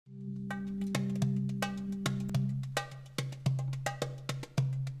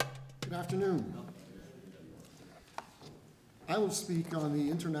afternoon. I will speak on the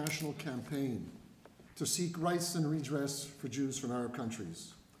international campaign to seek rights and redress for Jews from Arab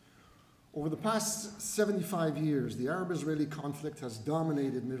countries. Over the past 75 years, the Arab-Israeli conflict has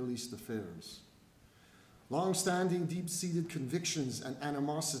dominated Middle East affairs. Long-standing, deep-seated convictions and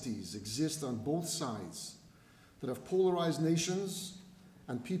animosities exist on both sides that have polarized nations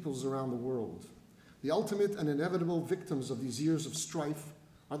and peoples around the world. The ultimate and inevitable victims of these years of strife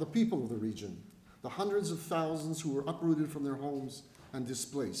are the people of the region, the hundreds of thousands who were uprooted from their homes and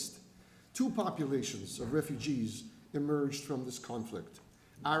displaced. Two populations of refugees emerged from this conflict: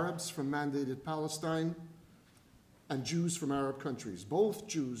 Arabs from mandated Palestine and Jews from Arab countries, both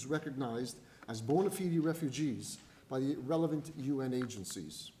Jews recognized as bona fide refugees by the relevant UN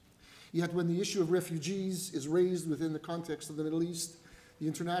agencies. Yet when the issue of refugees is raised within the context of the Middle East, the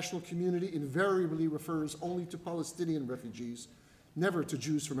international community invariably refers only to Palestinian refugees, never to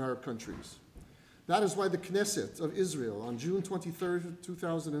Jews from Arab countries. That is why the Knesset of Israel on June 23,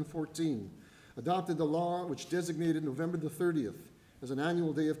 2014, adopted the law which designated November the 30th as an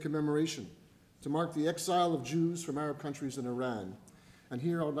annual day of commemoration to mark the exile of Jews from Arab countries and Iran. And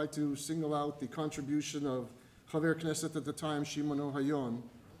here I would like to single out the contribution of Chaver Knesset at the time, Shimon Ohayon,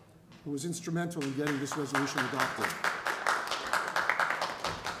 who was instrumental in getting this resolution adopted.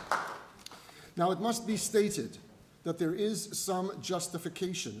 Now, it must be stated that there is some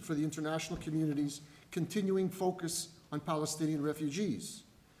justification for the international community's continuing focus on Palestinian refugees.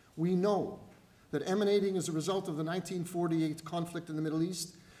 We know that emanating as a result of the 1948 conflict in the Middle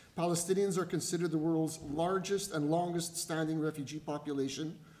East, Palestinians are considered the world's largest and longest standing refugee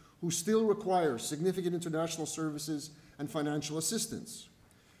population who still require significant international services and financial assistance.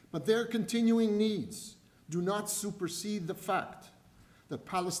 But their continuing needs do not supersede the fact that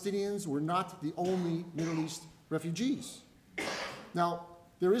Palestinians were not the only Middle East refugees. Now,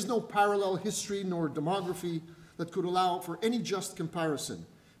 there is no parallel history nor demography that could allow for any just comparison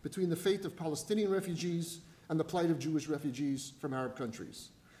between the fate of Palestinian refugees and the plight of Jewish refugees from Arab countries.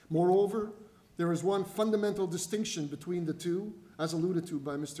 Moreover, there is one fundamental distinction between the two, as alluded to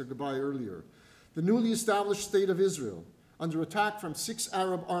by Mr. Gabay earlier. The newly established state of Israel, under attack from 6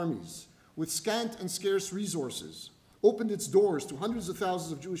 Arab armies, with scant and scarce resources, opened its doors to hundreds of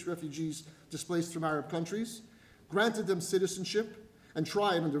thousands of Jewish refugees displaced from Arab countries, granted them citizenship, and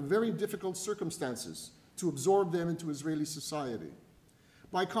tried under very difficult circumstances to absorb them into Israeli society.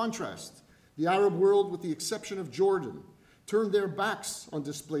 By contrast, the Arab world, with the exception of Jordan, turned their backs on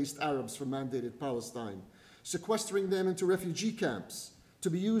displaced Arabs from mandated Palestine, sequestering them into refugee camps to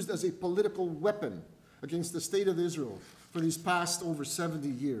be used as a political weapon against the state of Israel for these past over 70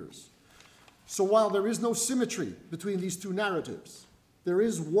 years. So while there is no symmetry between these two narratives, there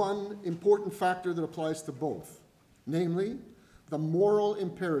is one important factor that applies to both, namely the moral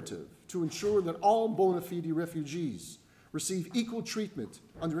imperative to ensure that all bona fide refugees receive equal treatment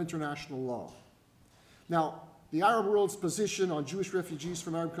under international law. Now, the Arab world's position on Jewish refugees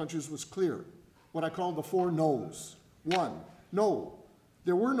from Arab countries was clear, what I call the 4 no's. 1, no,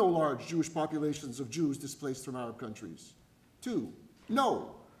 there were no large Jewish populations of Jews displaced from Arab countries. 2,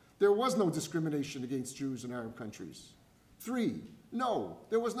 no, there was no discrimination against Jews in Arab countries. 3, no,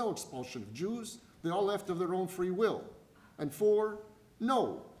 there was no expulsion of Jews. They all left of their own free will. And 4,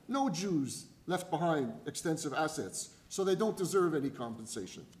 no, no Jews left behind extensive assets, so they don't deserve any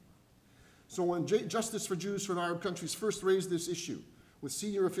compensation. So when Justice for Jews from Arab countries first raised this issue with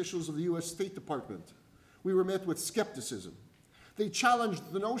senior officials of the US State Department, we were met with skepticism. They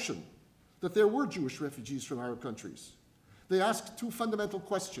challenged the notion that there were Jewish refugees from Arab countries. They asked 2 fundamental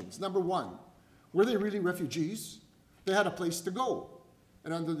questions. Number 1, were they really refugees? They had a place to go.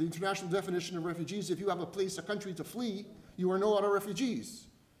 And under the international definition of refugees, if you have a place, a country to flee, you are no longer refugees.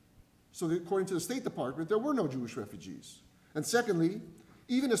 So according to the State Department, there were no Jewish refugees. And secondly,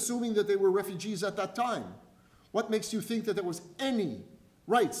 even assuming that they were refugees at that time, what makes you think that there was any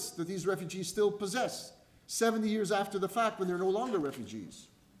rights that these refugees still possess 70 years after the fact when they're no longer refugees?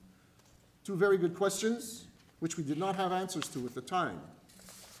 2 very good questions, which we did not have answers to at the time.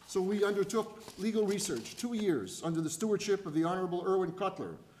 So we undertook legal research, 2 years, under the stewardship of the Honorable Irwin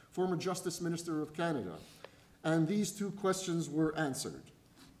Cutler, former Justice Minister of Canada, and these 2 questions were answered.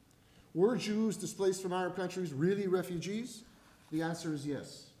 Were Jews displaced from Arab countries really refugees? The answer is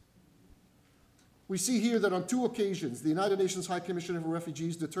yes. We see here that on 2 occasions, the United Nations High Commissioner for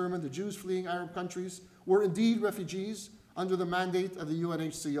Refugees determined the Jews fleeing Arab countries were indeed refugees under the mandate of the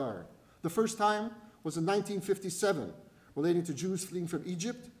UNHCR. The first time was in 1957, relating to Jews fleeing from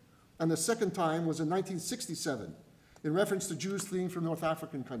Egypt, and the second time was in 1967, in reference to Jews fleeing from North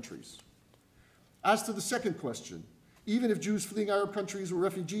African countries. As to the second question, Even if Jews fleeing Arab countries were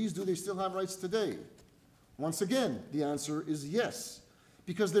refugees, do they still have rights today? Once again, the answer is yes,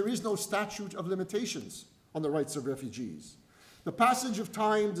 because there is no statute of limitations on the rights of refugees. The passage of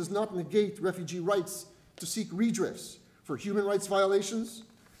time does not negate refugee rights to seek redress for human rights violations,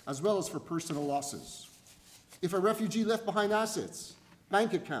 as well as for personal losses. If a refugee left behind assets,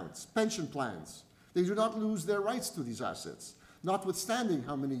 bank accounts, pension plans, they do not lose their rights to these assets, notwithstanding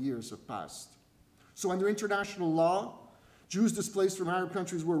how many years have passed. So under international law, Jews displaced from Arab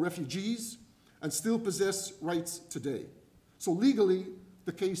countries were refugees and still possess rights today. So legally,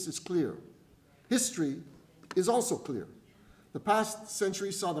 the case is clear. History is also clear. The past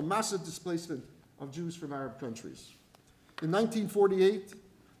century saw the massive displacement of Jews from Arab countries. In 1948,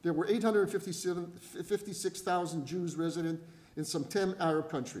 there were 856,000 Jews resident in some 10 Arab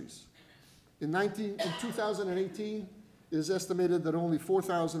countries. In 2018, it is estimated that only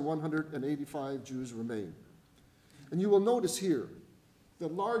 4,185 Jews remain. And you will notice here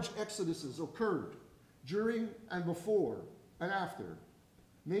that large exoduses occurred during and before and after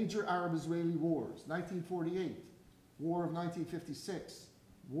major Arab-Israeli wars, 1948, War of 1956,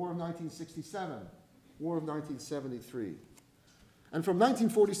 War of 1967, War of 1973. And from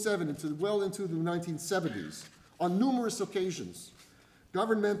 1947 well into the 1970s, on numerous occasions,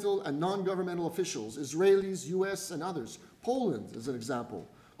 governmental and non-governmental officials, Israelis, US, and others, Poland as an example,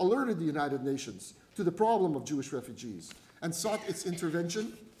 alerted the United Nations to the problem of Jewish refugees and sought its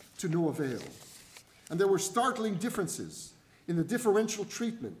intervention to no avail. And there were startling differences in the differential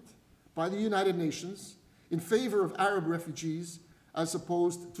treatment by the United Nations in favor of Arab refugees as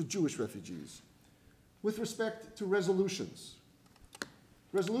opposed to Jewish refugees. With respect to resolutions,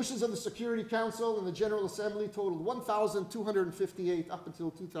 resolutions of the Security Council and the General Assembly totaled 1,258 up until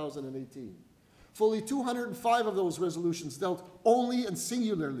 2018. Fully 205 of those resolutions dealt only and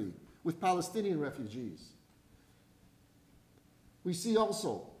singularly with Palestinian refugees. We see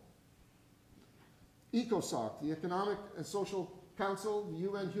also ECOSOC, the Economic and Social Council, the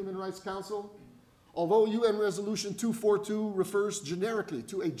UN Human Rights Council. Although UN Resolution 242 refers generically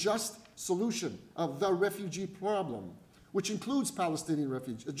to a just solution of the refugee problem, which includes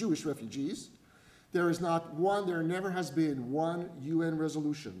Jewish refugees, there never has been one UN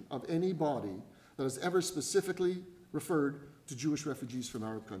resolution of any body that has ever specifically referred to Jewish refugees from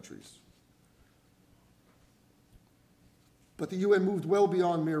Arab countries. But the UN moved well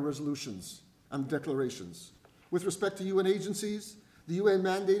beyond mere resolutions and declarations. With respect to UN agencies, the UN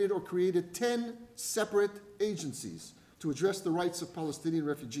mandated or created 10 separate agencies to address the rights of Palestinian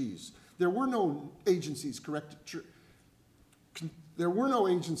refugees. There were no agencies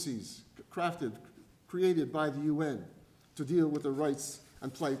created by the UN to deal with the rights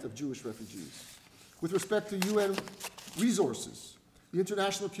and plight of Jewish refugees. With respect to UN resources, the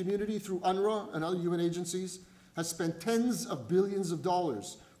international community, through UNRWA and other UN agencies, has spent tens of billions of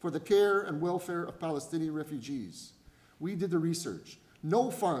dollars for the care and welfare of Palestinian refugees. We did the research.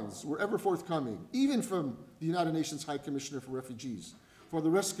 No funds were ever forthcoming, even from the United Nations High Commissioner for Refugees, for the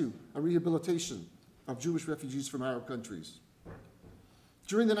rescue and rehabilitation of Jewish refugees from Arab countries.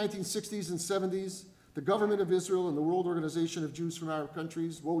 During the 1960s and 70s, the government of Israel and the World Organization of Jews from Arab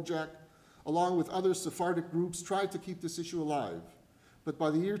Countries, JJAC, along with other Sephardic groups, tried to keep this issue alive. But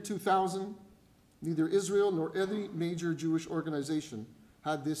by the year 2000, neither Israel nor any major Jewish organization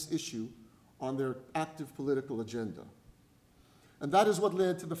had this issue on their active political agenda. And that is what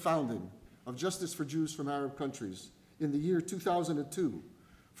led to the founding of Justice for Jews from Arab Countries in the year 2002,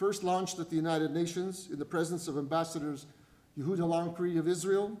 first launched at the United Nations in the presence of Ambassadors Yehuda Lamkri of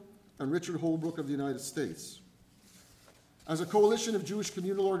Israel and Richard Holbrooke of the United States. As a coalition of Jewish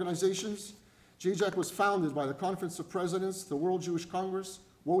communal organizations, JJAC was founded by the Conference of Presidents, the World Jewish Congress,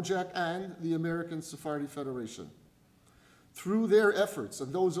 WOJAC, and the American Sephardi Federation. Through their efforts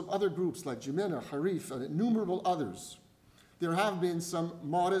and those of other groups like Jimena, Harif, and innumerable others, there have been some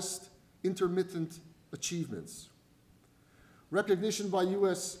modest, intermittent achievements. Recognition by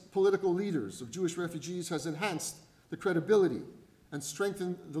US political leaders of Jewish refugees has enhanced the credibility and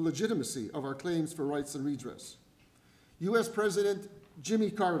strengthened the legitimacy of our claims for rights and redress. US President Jimmy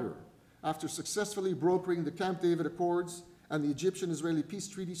Carter, after successfully brokering the Camp David Accords and the Egyptian-Israeli peace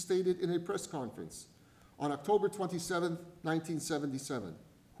treaty, stated in a press conference on October 27, 1977,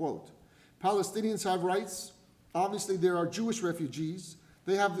 quote, "Palestinians have rights. Obviously, there are Jewish refugees.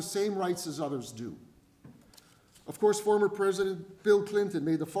 They have the same rights as others do." Of course, former President Bill Clinton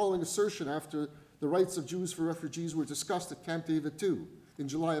made the following assertion after the rights of Jews for refugees were discussed at Camp David II in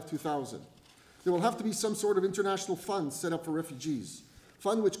July of 2000. "There will have to be some sort of international fund set up for refugees,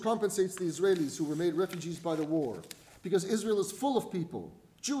 fund which compensates the Israelis who were made refugees by the war, because Israel is full of people,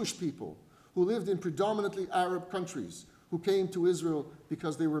 Jewish people, who lived in predominantly Arab countries, who came to Israel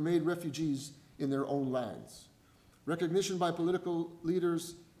because they were made refugees in their own lands. Recognition by political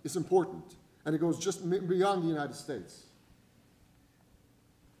leaders is important, and it goes just beyond the United States.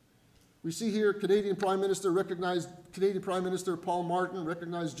 We see here Canadian Prime Minister Paul Martin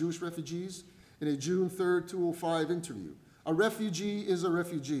recognized Jewish refugees in a June 3rd, 2005 interview. A refugee is a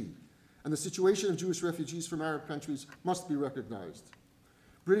refugee, and the situation of Jewish refugees from Arab countries must be recognized.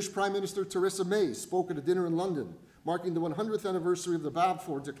 British Prime Minister Theresa May spoke at a dinner in London marking the 100th anniversary of the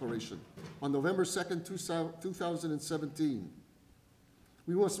Balfour Declaration on November 2nd, 2017.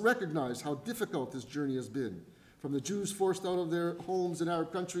 We must recognize how difficult this journey has been, from the Jews forced out of their homes in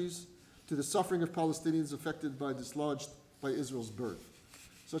Arab countries to the suffering of Palestinians affected by dislodged by Israel's birth,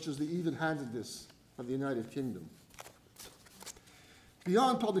 such as the even-handedness of the United Kingdom.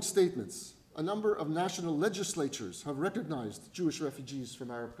 Beyond public statements, a number of national legislatures have recognized Jewish refugees from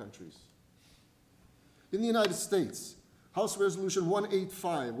Arab countries. In the United States, House Resolution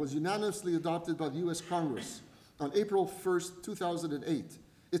 185 was unanimously adopted by the U.S. Congress on April 1st, 2008.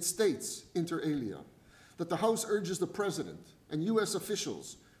 It states, inter alia, that the House urges the President and U.S.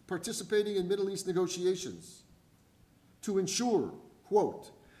 officials participating in Middle East negotiations to ensure,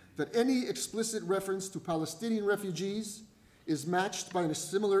 quote, that any explicit reference to Palestinian refugees is matched by a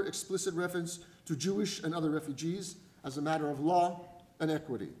similar explicit reference to Jewish and other refugees as a matter of law and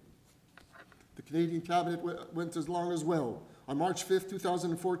equity. The Canadian Cabinet went as long as well. On March 5th,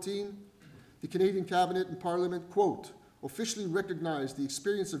 2014, the Canadian Cabinet and Parliament, quote, officially recognized the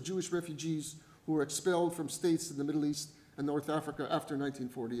experience of Jewish refugees who were expelled from states in the Middle East and North Africa after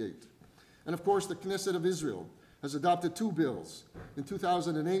 1948. And of course, the Knesset of Israel has adopted two bills in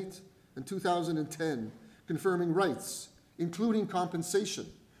 2008 and 2010 confirming rights, including compensation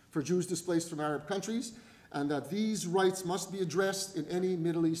for Jews displaced from Arab countries, and that these rights must be addressed in any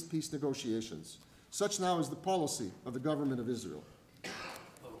Middle East peace negotiations. Such now is the policy of the government of Israel.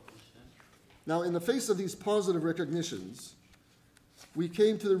 Now, in the face of these positive recognitions, we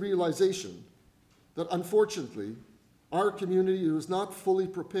came to the realization that unfortunately, our community was not fully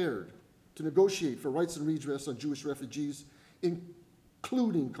prepared to negotiate for rights and redress on Jewish refugees,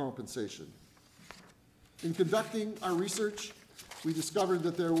 including compensation. In conducting our research, we discovered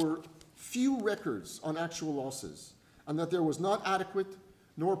that there were few records on actual losses, and that there was not adequate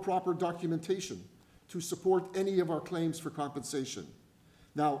nor proper documentation to support any of our claims for compensation.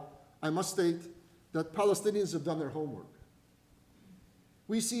 Now, I must state that Palestinians have done their homework.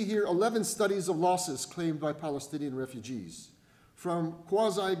 We see here 11 studies of losses claimed by Palestinian refugees, from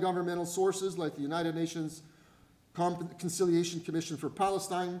quasi-governmental sources like the United Nations Conciliation Commission for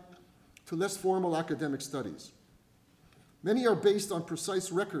Palestine to less formal academic studies. Many are based on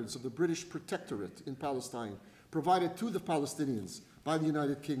precise records of the British protectorate in Palestine provided to the Palestinians by the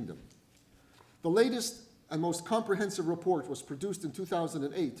United Kingdom. The latest and most comprehensive report was produced in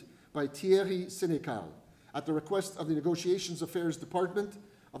 2008 by Thierry Sénécal at the request of the Negotiations Affairs Department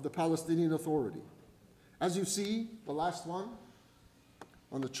of the Palestinian Authority. As you see, the last one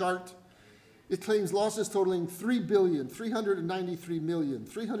on the chart, it claims losses totaling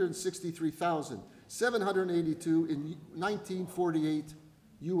 $3,393,363,782 in 1948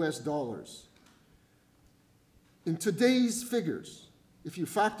 US dollars. In today's figures, if you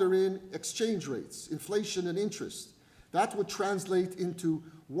factor in exchange rates, inflation, and interest, that would translate into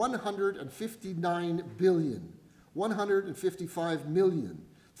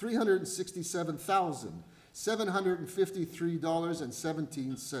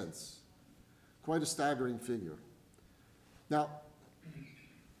Quite a staggering figure. Now,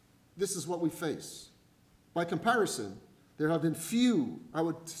 this is what we face. By comparison, there have been few, I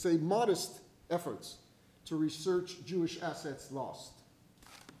would say modest, efforts to research Jewish assets lost.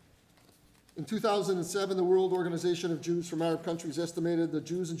 In 2007, the World Organization of Jews from Arab countries estimated that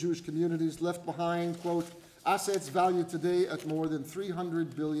Jews and Jewish communities left behind, quote, assets valued today at more than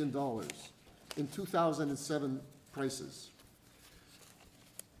 $300 billion in 2007 prices.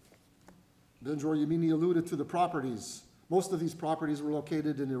 Benjor Yemini alluded to the properties. Most of these properties were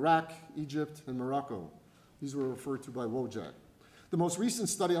located in Iraq, Egypt, and Morocco. These were referred to by JJAC. The most recent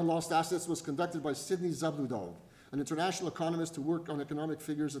study on lost assets was conducted by Sidney Zabludov, an international economist who worked on economic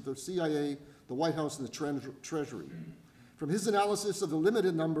figures at the CIA, the White House, and the Treasury. From his analysis of the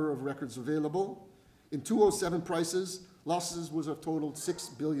limited number of records available, in 2007 prices, losses would have totaled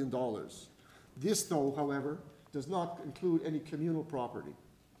 $6 billion. This, though, however, does not include any communal property.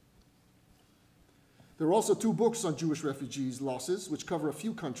 There are also two books on Jewish refugees' losses, which cover a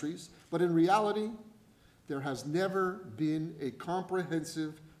few countries, but in reality, there has never been a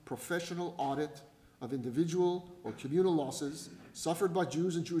comprehensive professional audit of individual or communal losses suffered by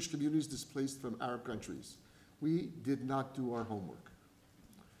Jews and Jewish communities displaced from Arab countries. We did not do our homework.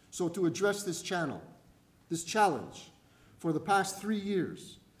 So to address this challenge, for the past 3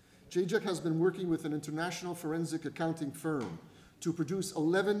 years, JJAC has been working with an international forensic accounting firm to produce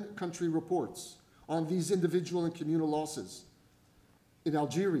 11 country reports on these individual and communal losses in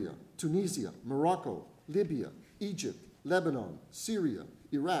Algeria, Tunisia, Morocco, Libya, Egypt, Lebanon, Syria,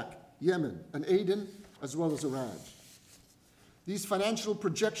 Iraq, Yemen, and Aden, as well as Iran. These financial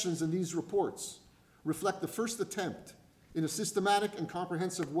projections in these reports reflect the first attempt in a systematic and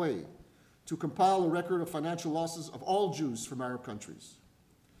comprehensive way to compile a record of financial losses of all Jews from Arab countries.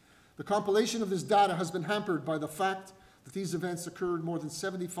 The compilation of this data has been hampered by the fact that these events occurred more than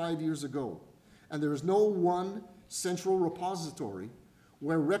 75 years ago, and there is no one central repository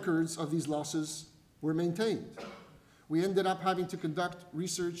where records of these losses were maintained. We ended up having to conduct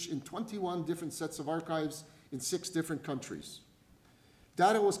research in 21 different sets of archives in 6 different countries.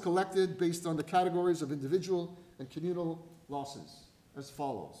 Data was collected based on the categories of individual and communal losses as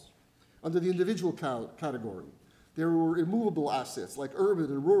follows. Under the individual category, there were immovable assets like urban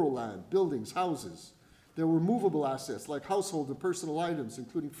and rural land, buildings, houses. There were movable assets like household and personal items,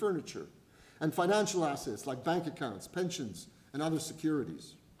 including furniture, and financial assets like bank accounts, pensions, and other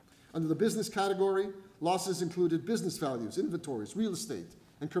securities. Under the business category, losses included business values, inventories, real estate,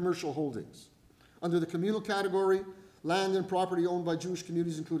 and commercial holdings. Under the communal category, land and property owned by Jewish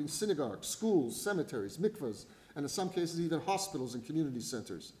communities, including synagogues, schools, cemeteries, mikvahs, and in some cases even hospitals and community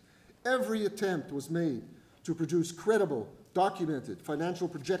centers. Every attempt was made to produce credible, documented financial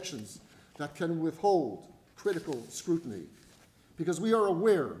projections that can withhold critical scrutiny, because we are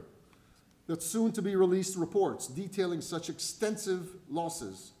aware that soon-to-be-released reports detailing such extensive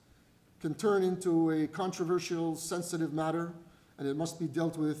losses can turn into a controversial, sensitive matter, and it must be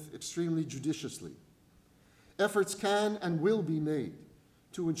dealt with extremely judiciously. Efforts can and will be made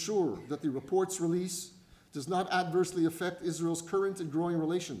to ensure that the report's release does not adversely affect Israel's current and growing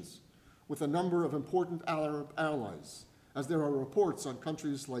relations with a number of important Arab allies, as there are reports on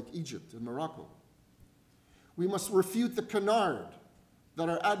countries like Egypt and Morocco. We must refute the canard that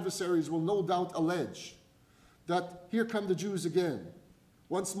our adversaries will no doubt allege, that here come the Jews again.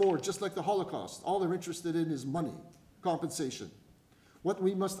 Once more, just like the Holocaust, all they're interested in is money, compensation. What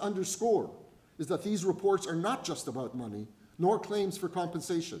we must underscore is that these reports are not just about money, nor claims for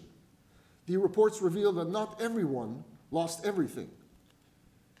compensation. The reports reveal that not everyone lost everything.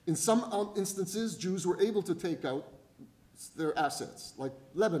 In some instances, Jews were able to take out their assets, like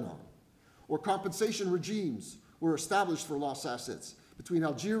Lebanon, or compensation regimes were established for lost assets between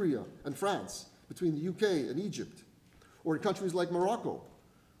Algeria and France, between the UK and Egypt, or in countries like Morocco,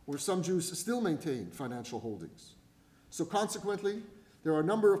 where some Jews still maintain financial holdings. So consequently, there are a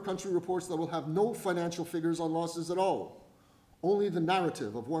number of country reports that will have no financial figures on losses at all, only the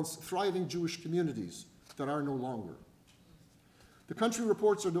narrative of once thriving Jewish communities that are no longer. The country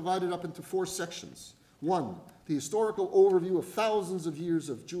reports are divided up into 4 sections. 1, the historical overview of thousands of years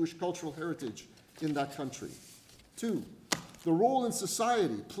of Jewish cultural heritage in that country. 2, the role in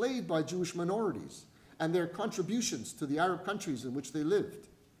society played by Jewish minorities and their contributions to the Arab countries in which they lived.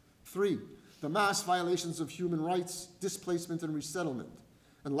 3, the mass violations of human rights, displacement, and resettlement.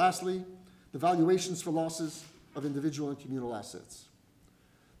 And lastly, the valuations for losses of individual and communal assets.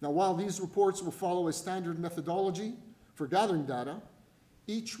 Now, while these reports will follow a standard methodology for gathering data,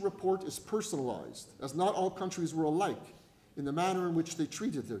 each report is personalized, as not all countries were alike in the manner in which they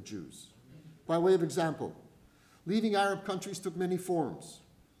treated their Jews. By way of example, leaving Arab countries took many forms.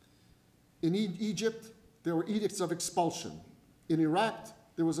 In Egypt, there were edicts of expulsion. In Iraq,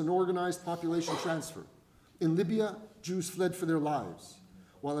 there was an organized population transfer. In Libya, Jews fled for their lives,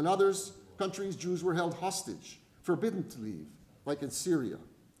 while in others countries, Jews were held hostage, forbidden to leave, like in Syria.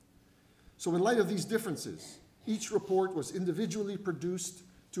 So in light of these differences, each report was individually produced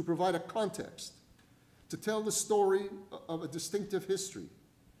to provide a context, to tell the story of a distinctive history,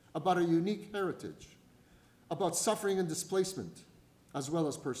 about a unique heritage, about suffering and displacement, as well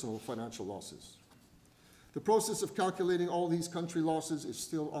as personal financial losses. The process of calculating all these country losses is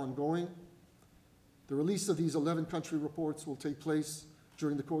still ongoing. The release of these 11 country reports will take place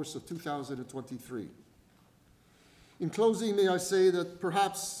during the course of 2023. In closing, may I say that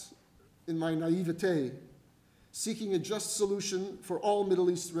perhaps in my naivete, seeking a just solution for all Middle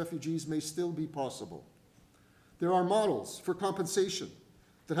East refugees may still be possible. There are models for compensation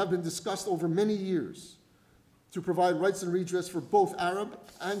that have been discussed over many years to provide rights and redress for both Arab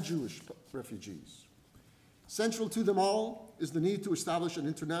and Jewish refugees. Central to them all is the need to establish an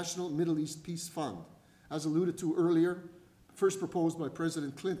international Middle East peace fund, as alluded to earlier, first proposed by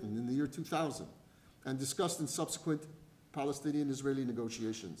President Clinton in the year 2000 and discussed in subsequent Palestinian-Israeli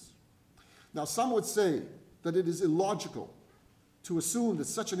negotiations. Now, some would say that it is illogical to assume that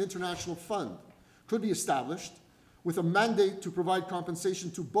such an international fund could be established with a mandate to provide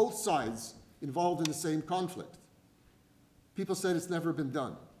compensation to both sides involved in the same conflict. People said it's never been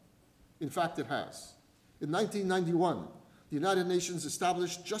done. In fact, it has. In 1991, the United Nations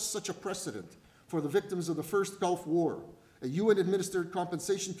established just such a precedent for the victims of the First Gulf War, a UN-administered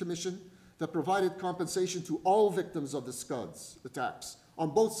compensation commission that provided compensation to all victims of the Scuds attacks on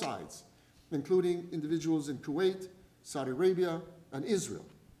both sides, including individuals in Kuwait, Saudi Arabia, and Israel.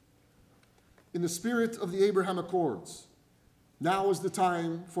 In the spirit of the Abraham Accords, now is the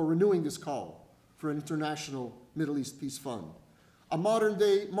time for renewing this call for an international Middle East peace fund, a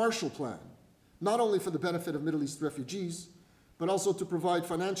modern-day Marshall Plan, not only for the benefit of Middle East refugees, but also to provide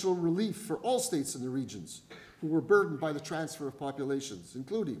financial relief for all states in the regions who were burdened by the transfer of populations,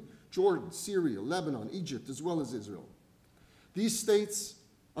 including Jordan, Syria, Lebanon, Egypt, as well as Israel. These states,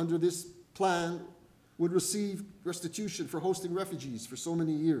 under this plan, would receive restitution for hosting refugees for so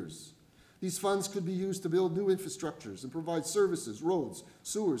many years. These funds could be used to build new infrastructures and provide services, roads,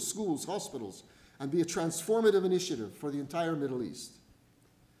 sewers, schools, hospitals, and be a transformative initiative for the entire Middle East.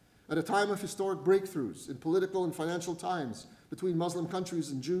 At a time of historic breakthroughs in political and financial times between Muslim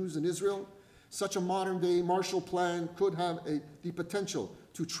countries and Jews in Israel, such a modern-day Marshall Plan could have the potential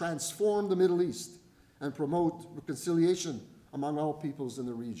to transform the Middle East and promote reconciliation among all peoples in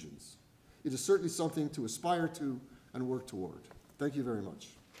the regions. It is certainly something to aspire to and work toward. Thank you very much.